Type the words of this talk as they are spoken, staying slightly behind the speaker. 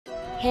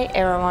Hey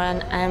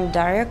everyone, I'm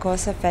Daria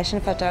Koso,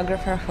 fashion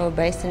photographer who is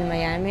based in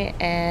Miami,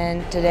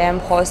 and today I'm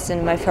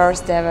hosting my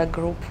first ever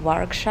group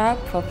workshop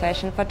for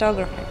fashion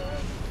photography.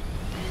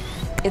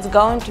 It's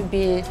going to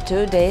be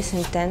 2 days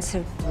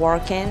intensive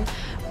working.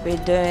 We're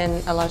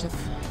doing a lot of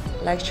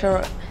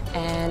lecture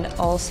and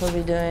also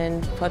we're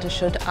doing photo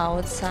shoot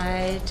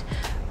outside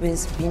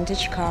with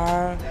vintage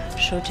car,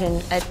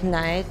 shooting at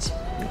night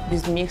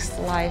with mixed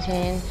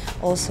lighting.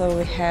 Also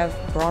we have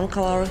brown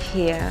color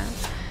here,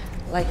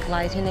 like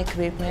lighting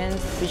equipment,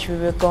 which we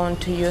were going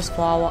to use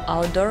for our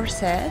outdoor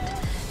set.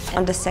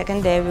 On the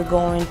second day, we're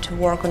going to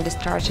work on the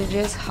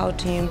strategies, how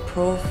to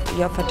improve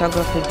your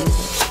photography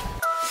business.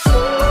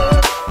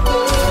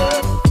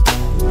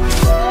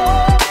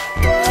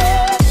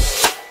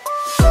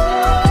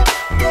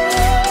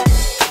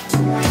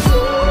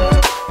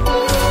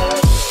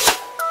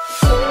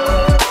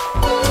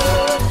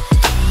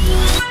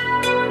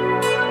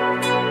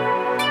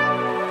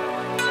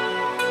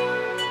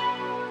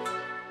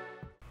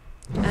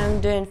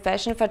 I'm doing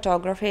fashion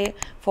photography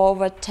for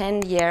over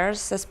 10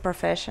 years as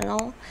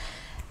professional,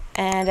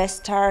 and I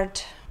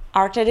start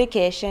art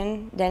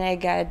education, then I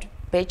got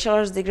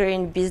bachelor's degree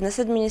in business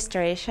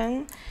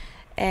administration,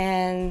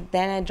 and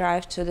then I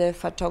drive to the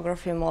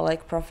photography more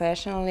like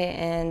professionally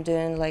and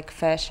doing like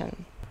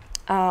fashion.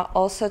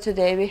 Also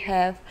today we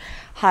have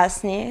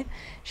Hasni.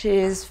 She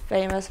is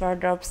famous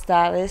wardrobe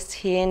stylist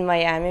here in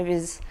Miami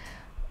with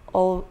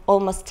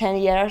almost 10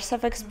 years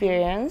of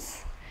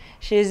experience.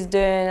 She's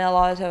doing a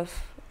lot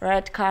of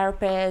red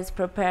carpets,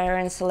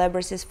 preparing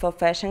celebrities for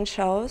fashion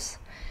shows.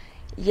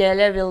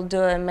 Yele will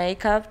do a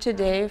makeup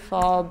today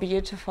for a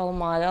beautiful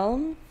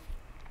model.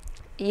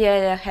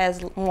 Yele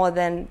has more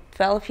than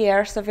 12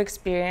 years of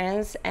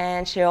experience,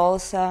 and she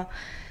also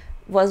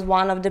was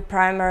one of the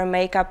primary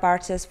makeup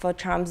artists for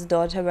Trump's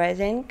daughter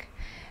wedding.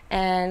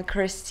 And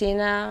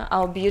Kristina,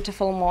 our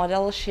beautiful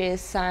model, she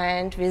is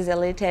signed with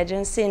Elite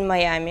Agency in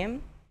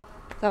Miami.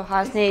 So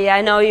Hasni,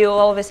 I know you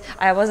always,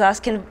 I was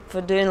asking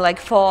for doing like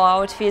 4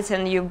 outfits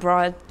and you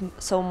brought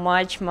so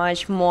much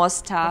more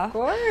stuff. Of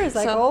course,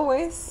 like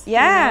always.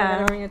 Yeah. You're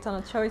having a ton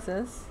of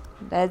choices.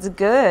 That's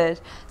good.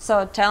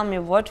 So tell me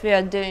what we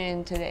are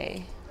doing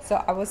today.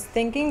 So I was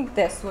thinking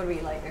this would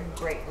be like a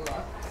great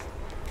look.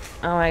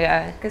 Oh my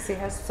God. Because it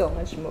has so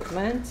much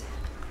movement.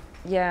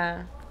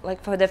 Yeah,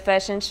 like for the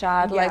fashion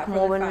shot, Yeah, like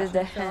moving with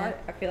the hand.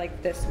 I feel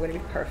like this would be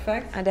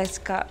perfect. And this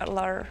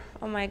color.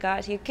 Oh my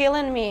God, you're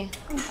killing me.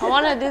 I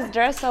wanted this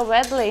dress so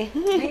badly.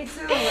 Me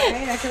too,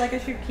 right? I feel like I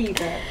should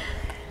keep it.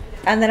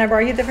 And then I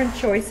brought you different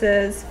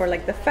choices for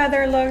like the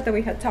feather look that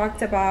we had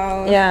talked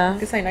about. Yeah.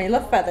 Because I know you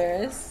love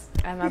feathers.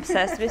 I'm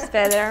obsessed with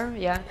feather,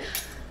 yeah.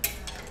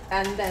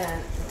 And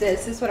then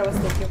this is what I was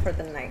thinking for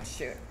the night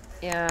shoot.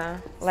 Yeah,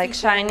 like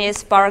shiny,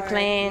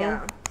 sparkling.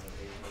 Yeah.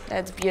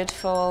 That's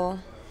beautiful.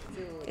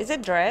 Is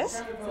it dress?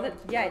 So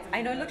yeah,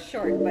 I know it looks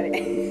short, but I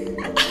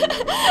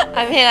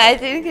mean, I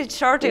think it's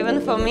short even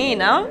for me,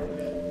 no?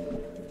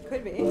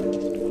 could be.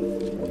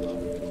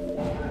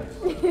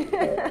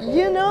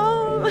 You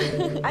know.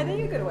 I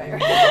think you could wear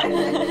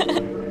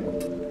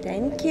it.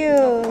 Thank you.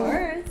 Of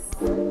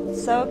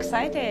course. So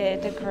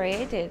excited to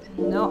create it.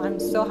 No, I'm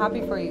so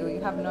happy for you.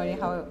 You have no idea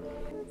how.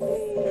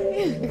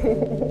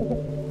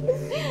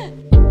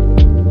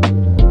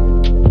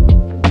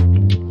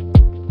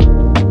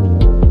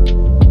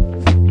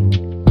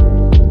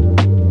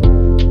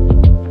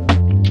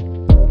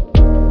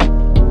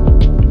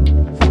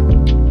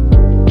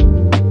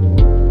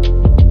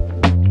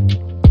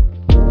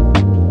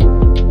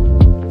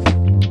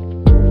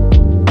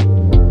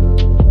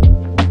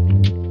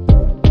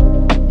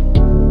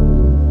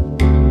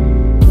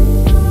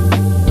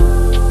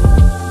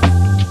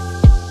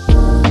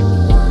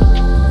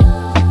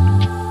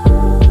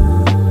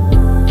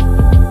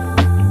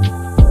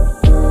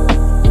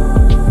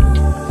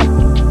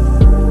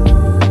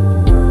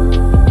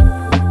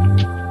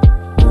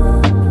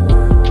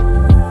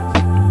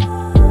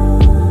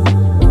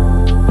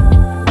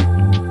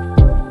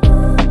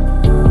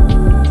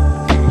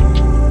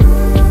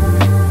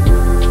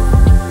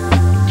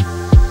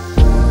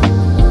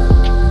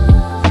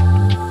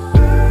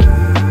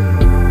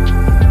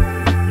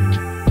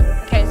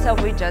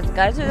 Just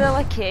got to the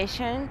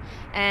location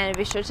and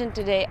we're shooting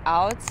today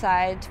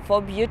outside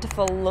for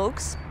beautiful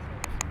looks.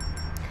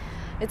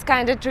 It's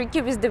kind of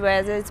tricky with the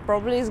weather. It's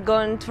probably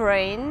going to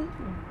rain,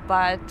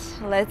 but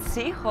let's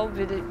see. Hope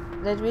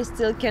that we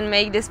still can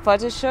make this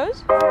photo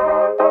shoot.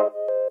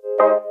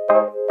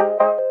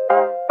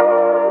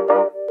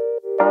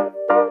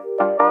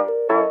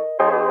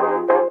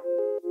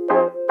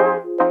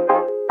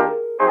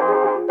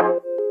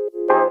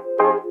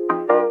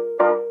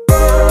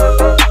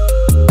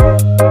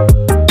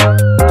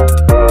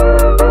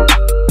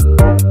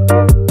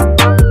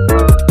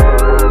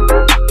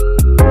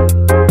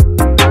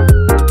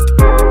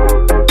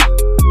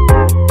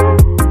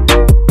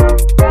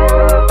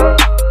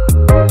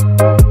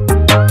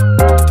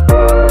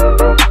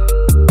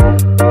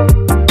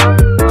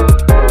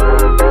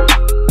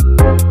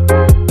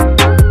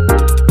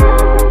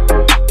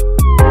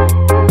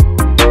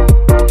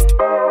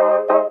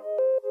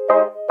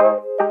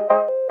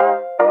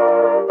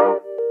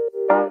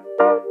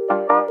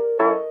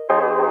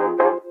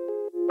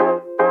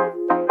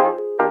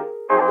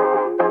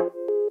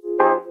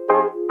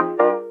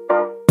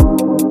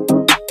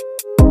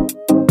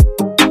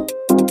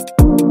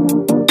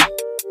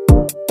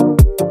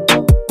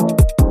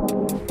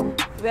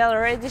 we are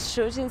already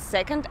shooting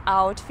second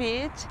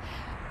outfit.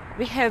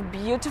 We have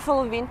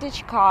beautiful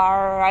vintage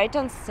car right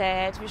on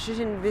set. We're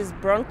shooting with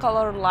brown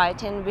color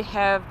lighting. We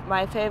have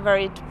my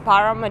favorite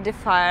para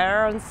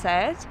modifier on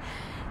set,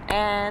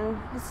 and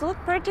it's look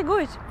pretty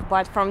good.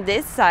 But from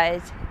this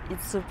side,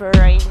 it's super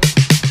rainy.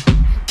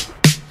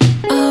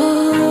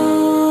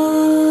 Oh,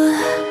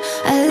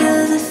 I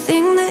love the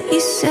thing that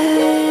you said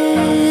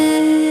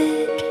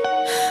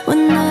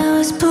when I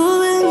was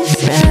pulling your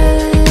thread.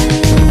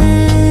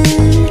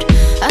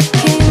 I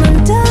came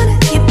undone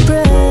at your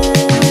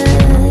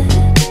breath.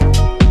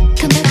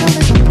 Come back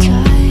over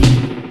sometime,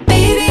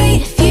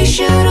 baby. If you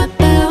showed up,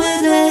 I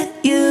would let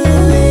you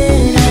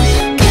in.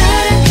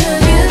 Gotta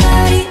love your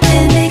body,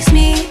 it makes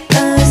me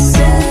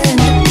listen.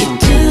 You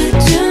do it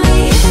to me,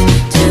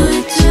 do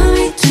it to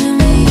me, to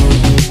me.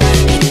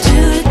 You do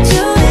it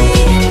to me,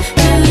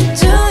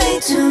 do it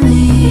to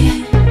me.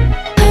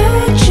 I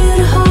want you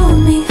to hold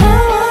me, I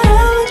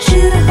want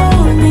you to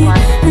hold me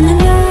in the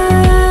night.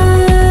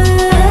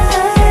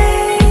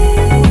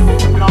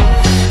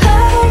 I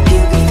hope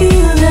you can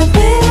feel that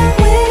when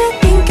I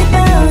think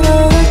about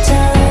all the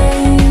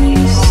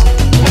times.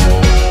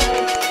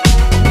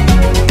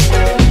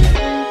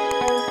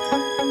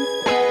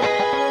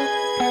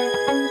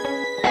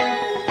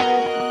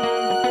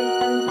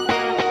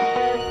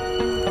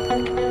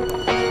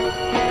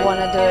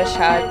 Wanna do a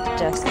shot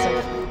just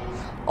of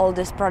all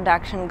this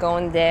production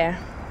going there.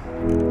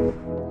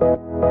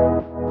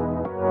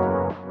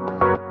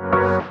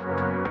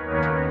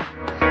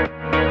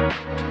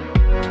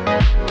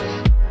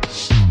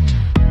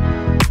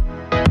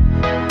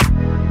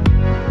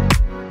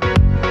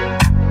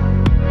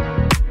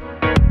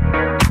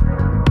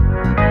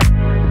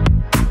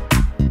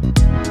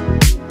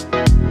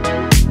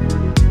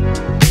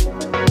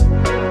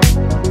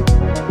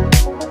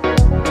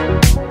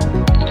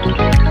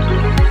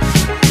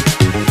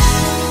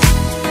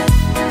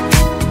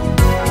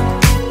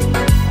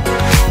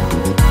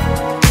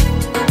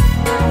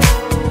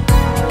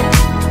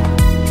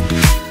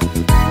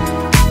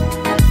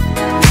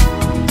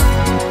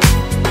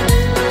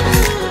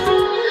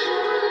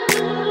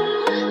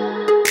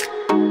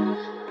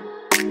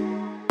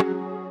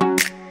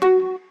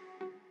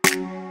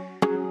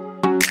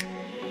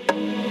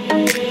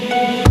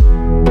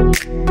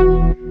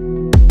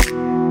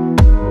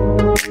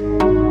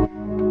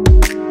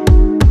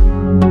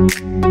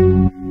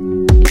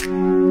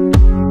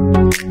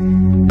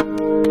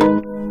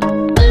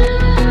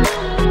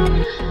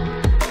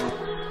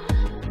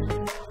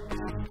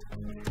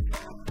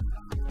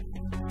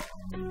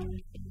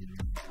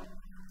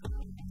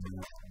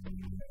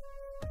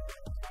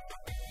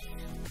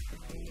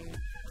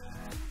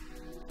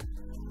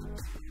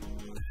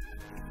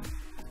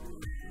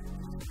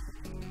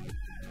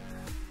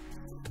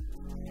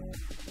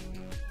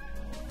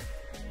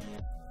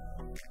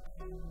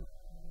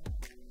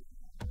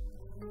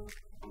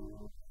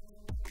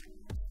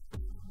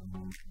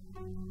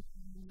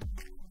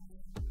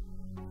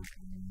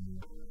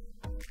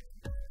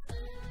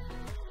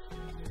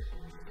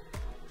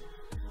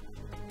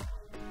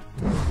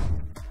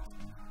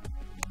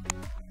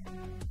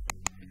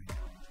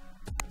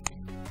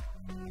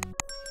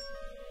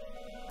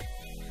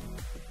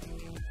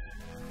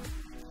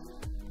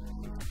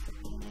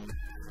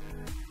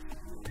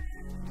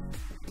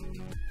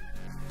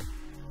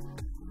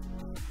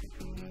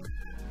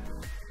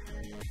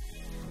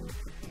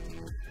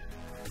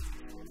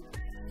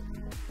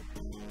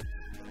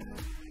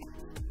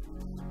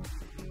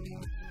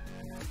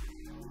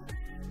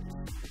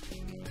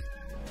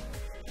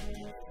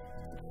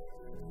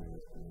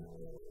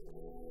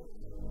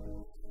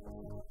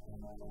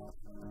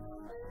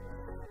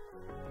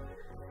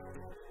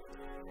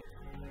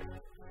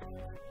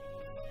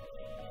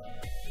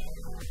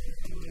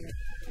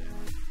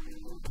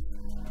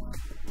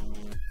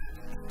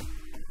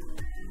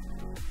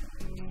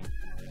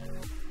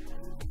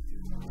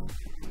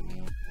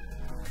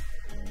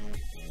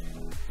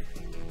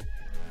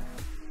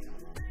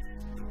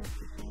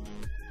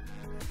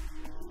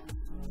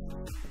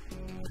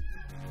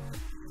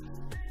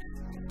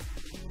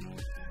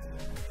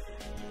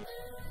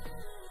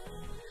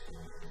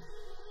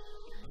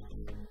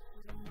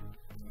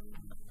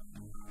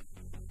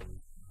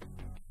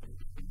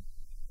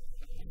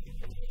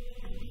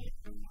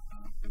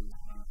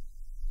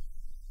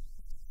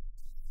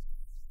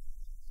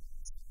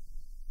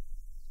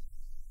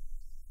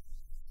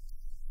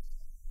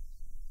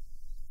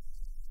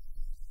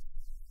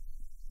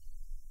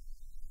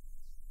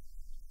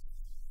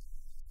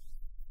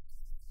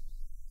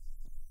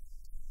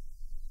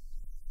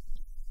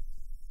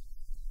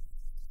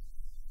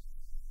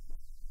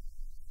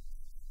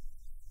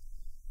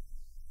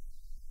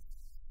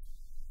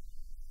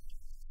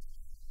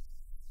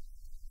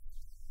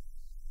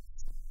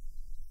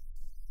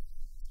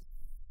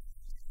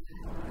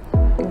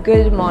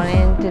 Good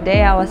morning.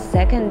 Today our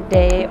second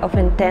day of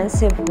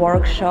intensive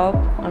workshop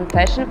on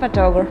fashion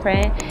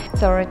photography.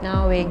 So right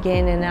now we're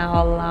again in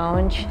our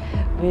lounge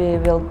We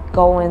will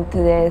go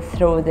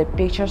through the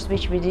pictures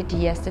which we did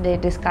yesterday,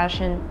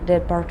 discussion the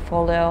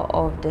portfolio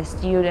of the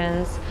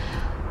students,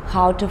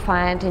 how to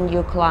find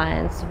new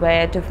clients,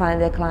 where to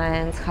find the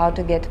clients, how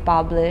to get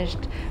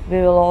published. We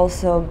will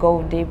also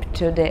go deep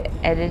to the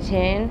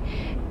editing,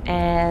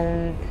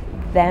 and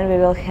then we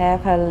will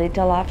have a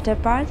little after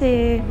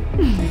party.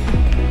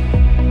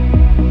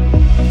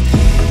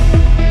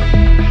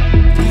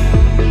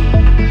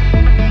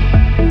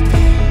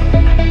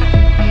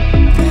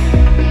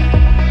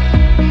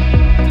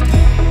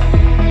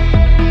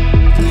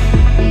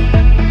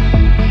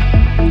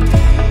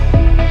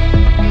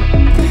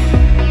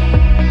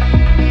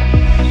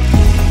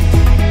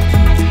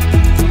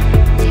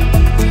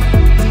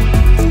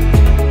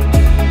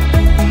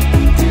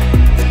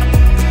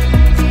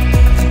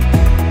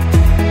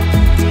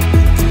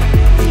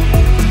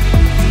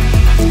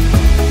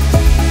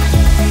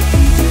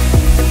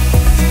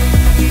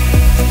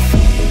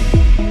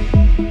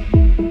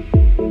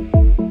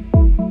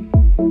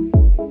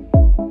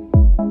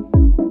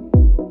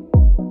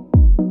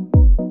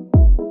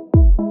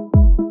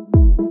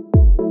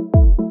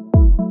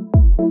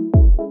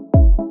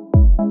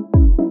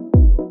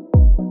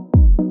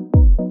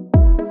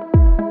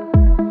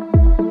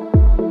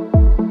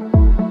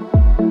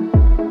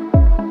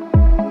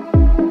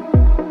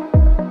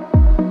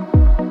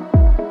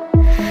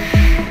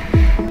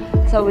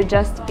 So we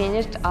just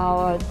finished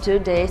our 2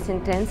 days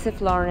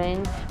intensive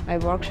learning. My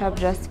workshop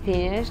just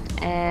finished,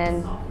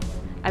 and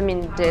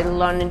the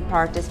learning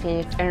part is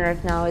finished, and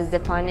right now is the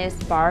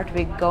funniest part.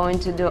 We're going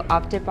to do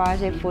after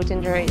party, food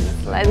and drinks.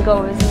 Let's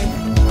go with me.